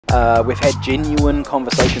We've had genuine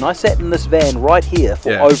conversation. I sat in this van right here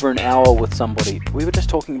for over an hour with somebody. We were just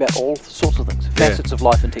talking about all sorts of things, facets of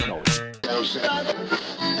life and technology.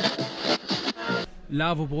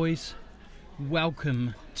 LAWO boys,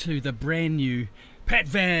 welcome to the brand new Pat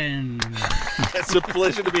Van. It's a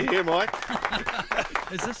pleasure to be here, Mike.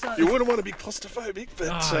 Is this you wouldn't want to be claustrophobic,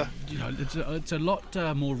 but you know, it's a lot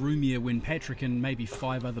more roomier when Patrick and maybe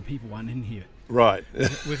 5 other people aren't in here. Right.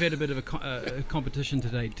 We've had a bit of a competition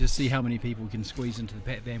today to see how many people can squeeze into the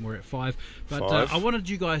Pat Van. We're at 5, but I wanted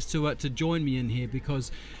you guys to join me in here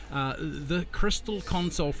because the crystal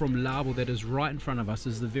console from LAWO that is right in front of us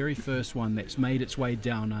is the very first one that's made its way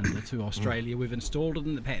down under to Australia. We've installed it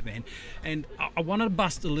in the Pat Van, and I want to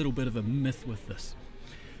bust a little bit of a myth with this.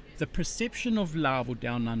 The perception of LAWO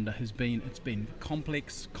down under has been it's been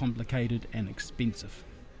complex, complicated, and expensive.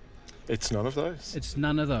 It's none of those. It's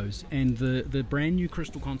none of those. And the brand new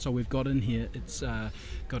crystal console we've got in here, it's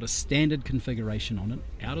got a standard configuration on it,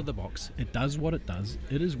 out of the box. It does what it does.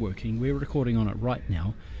 It is working. We're recording on it right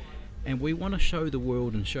now. And we want to show the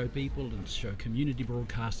world and show people and show community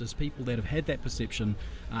broadcasters, people that have had that perception,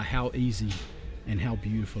 how easy and how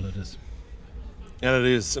beautiful it is. And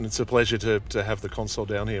it is, and it's a pleasure to have the console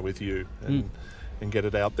down here with you and get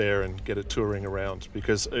it out there and get it touring around,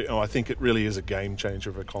 because I think it really is a game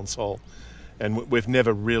changer of a console, and we've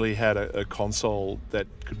never really had a console that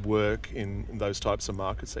could work in those types of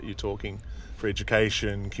markets that you're talking for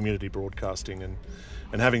education, community broadcasting, and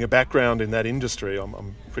having a background in that industry.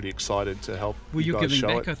 I'm pretty excited to help. Well, you you're guys giving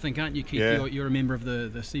show back, I think, aren't you, Keith? Yeah. You're a member of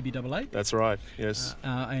the CBAA. That's right, yes.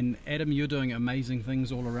 And Adam, you're doing amazing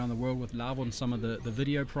things all around the world with LAWO and some of the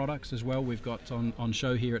video products as well. We've got on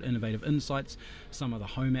show here at Innovative Insights some of the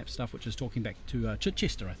home app stuff, which is talking back to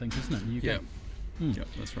Chichester, I think, isn't it? In the UK? Yeah,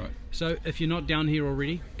 that's right. So if you're not down here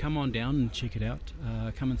already, come on down and check it out.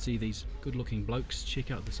 Come and see these good looking blokes.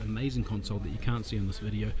 Check out this amazing console that you can't see in this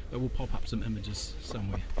video, but we'll pop up some images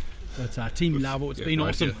somewhere. But Team LAWO, it's been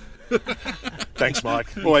awesome. Thanks,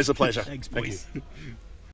 Mike. Always a pleasure. Thanks, boys. Thank you.